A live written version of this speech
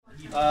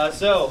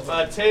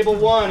Table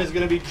one is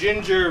going to be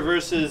Ginger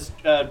versus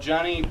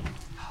Johnny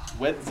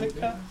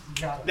Wedzika.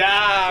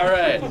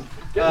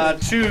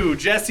 Right. 2,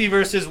 Jesse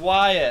versus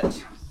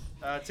Wyatt.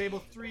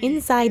 Table 3.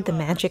 Inside the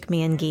Magic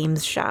Man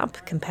Games shop,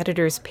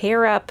 competitors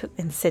pair up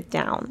and sit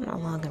down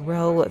along a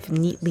row of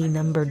neatly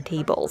numbered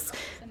tables.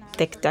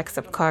 Thick decks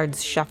of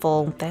cards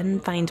shuffle, then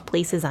find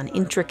places on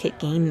intricate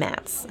game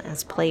mats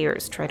as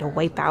players try to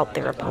wipe out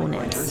their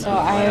opponents. So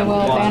I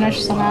will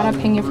banish Sonata,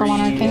 ping you for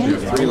 1 arcane.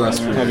 3 less.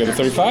 I'll go to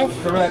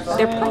 35.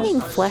 They're playing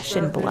Flesh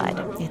and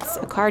Blood. It's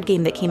a card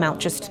game that came out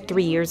just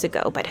 3 years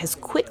ago, but has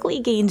quickly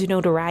gained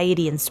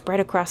notoriety and spread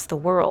across the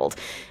world,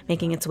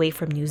 making its way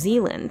from New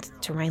Zealand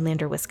to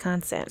Rhinelander,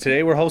 Wisconsin.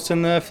 Today we're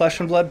hosting the Flesh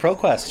and Blood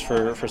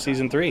ProQuest for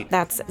Season 3.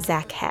 That's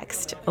Zach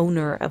Hext,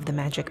 owner of the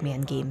Magic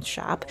Man Games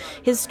shop.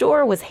 His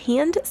store was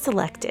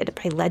hand-selected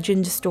by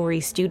Legend Story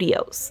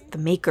Studios, the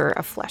maker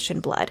of Flesh and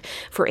Blood,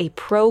 for a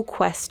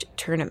ProQuest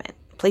tournament,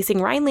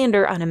 placing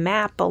Rhinelander on a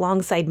map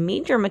alongside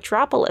major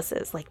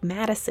metropolises like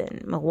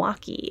Madison,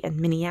 Milwaukee, and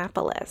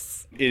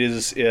Minneapolis. It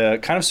is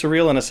kind of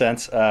surreal in a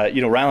sense.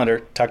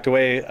 Rhinelander, tucked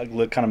away,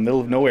 kind of middle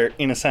of nowhere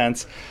in a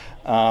sense.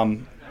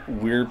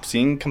 We're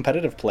seeing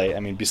competitive play. I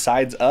mean,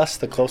 besides us,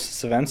 the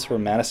closest events were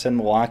Madison,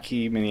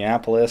 Milwaukee,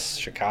 Minneapolis,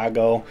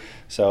 Chicago.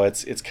 So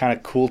it's kind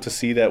of cool to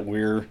see that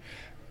we're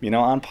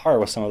on par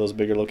with some of those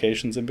bigger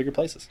locations and bigger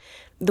places.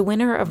 The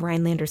winner of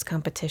Rhinelander's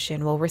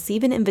competition will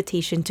receive an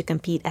invitation to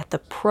compete at the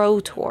Pro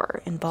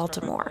Tour in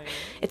Baltimore.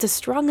 It's a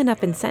strong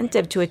enough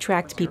incentive to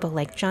attract people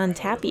like John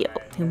Tapio,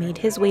 who made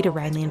his way to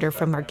Rhinelander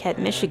from Marquette,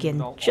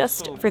 Michigan,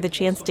 just for the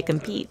chance to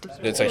compete.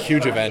 It's a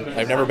huge event.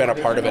 I've never been a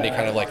part of any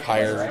kind of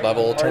higher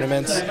level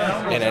tournaments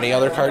in any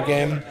other card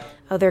game.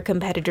 Other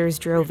competitors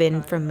drove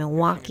in from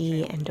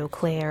Milwaukee and Eau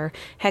Claire.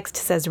 Hext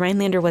says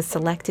Rhinelander was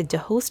selected to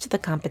host the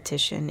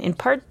competition, in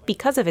part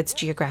because of its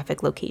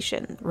geographic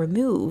location,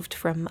 removed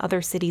from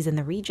other cities in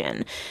the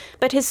region.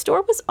 But his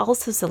store was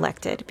also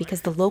selected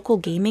because the local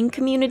gaming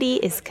community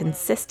is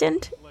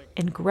consistent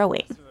and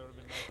growing.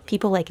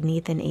 People like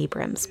Nathan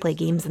Abrams play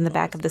games in the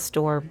back of the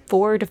store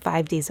 4 to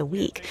 5 days a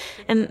week,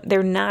 and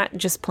they're not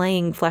just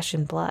playing Flesh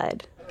and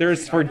Blood.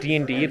 There's for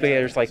D&D,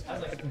 there's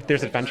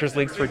Adventures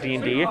Leagues for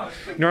D&D.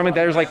 Normally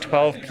there's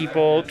 12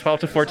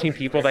 to 14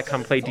 people that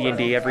come play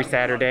D&D every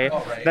Saturday.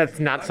 That's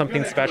not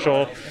something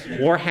special.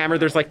 Warhammer,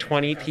 there's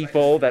 20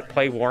 people that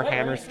play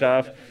Warhammer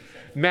stuff.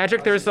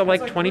 Magic, there's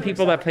 20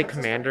 people that play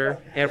Commander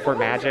and for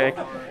Magic.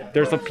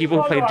 There's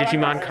people who play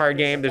Digimon card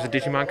game. There's a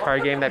Digimon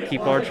card game that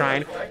people are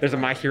trying. There's a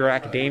My Hero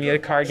Academia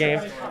card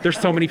game. There's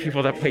so many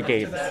people that play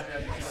games.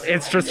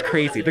 It's just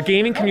crazy. The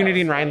gaming community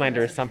in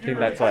Rhinelander is something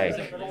that's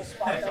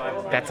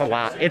that's a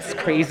lot. It's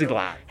crazy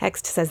lot.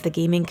 Hext says the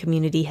gaming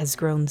community has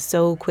grown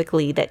so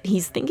quickly that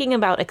he's thinking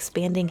about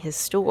expanding his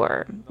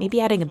store, maybe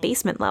adding a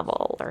basement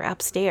level or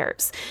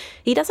upstairs.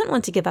 He doesn't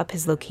want to give up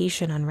his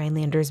location on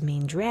Rhinelander's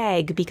main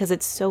drag because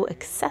it's so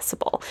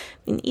accessible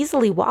and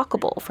easily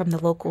walkable from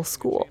the local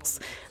schools.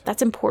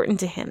 That's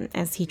important to him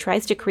as he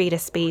tries to create a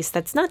space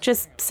that's not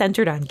just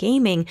centered on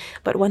gaming,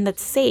 but one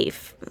that's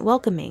safe,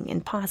 welcoming,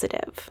 and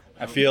positive.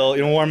 I feel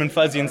warm and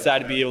fuzzy inside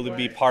to be able to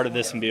be part of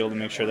this and be able to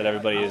make sure that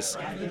everybody is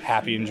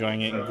happy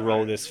enjoying it and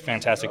grow this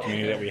fantastic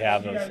community that we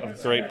have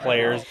of great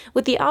players.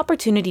 With the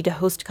opportunity to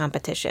host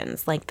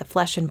competitions like the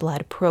Flesh and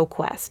Blood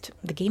ProQuest,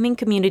 the gaming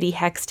community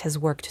Hext has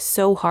worked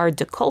so hard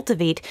to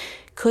cultivate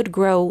could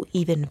grow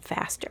even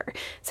faster.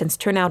 Since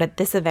turnout at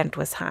this event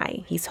was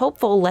high, he's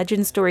hopeful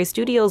Legend Story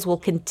Studios will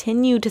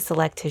continue to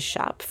select his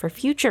shop for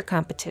future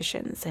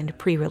competitions and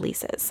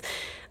pre-releases.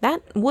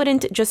 That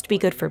wouldn't just be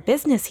good for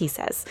business, he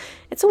says.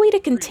 It's a way to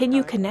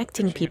continue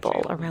connecting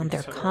people around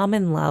their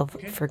common love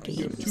for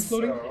games.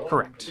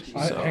 Correct.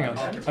 So, hang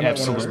on.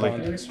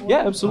 Absolutely.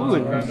 Yeah,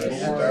 absolutely.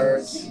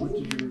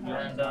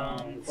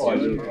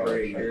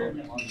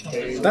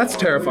 That's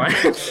terrifying.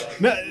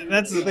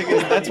 That's the thing.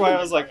 That's why I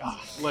was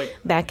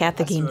Back at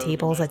the game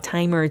tables, a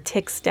timer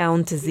ticks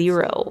down to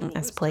 0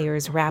 as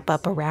players wrap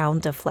up a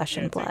round of Flesh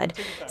and Blood.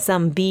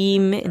 Some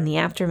beam in the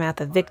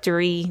aftermath of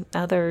victory,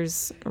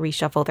 others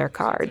reshuffle their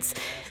cards.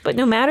 But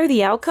no matter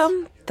the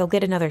outcome, they'll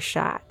get another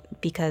shot,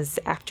 because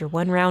after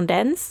one round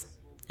ends,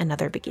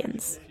 another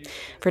begins.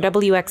 For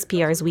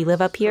WXPR's We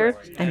Live Up Here,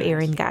 I'm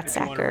Erin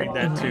Gottsacker in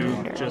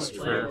Rhinelander. Just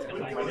for... Of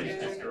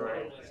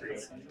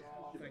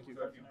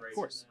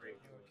course.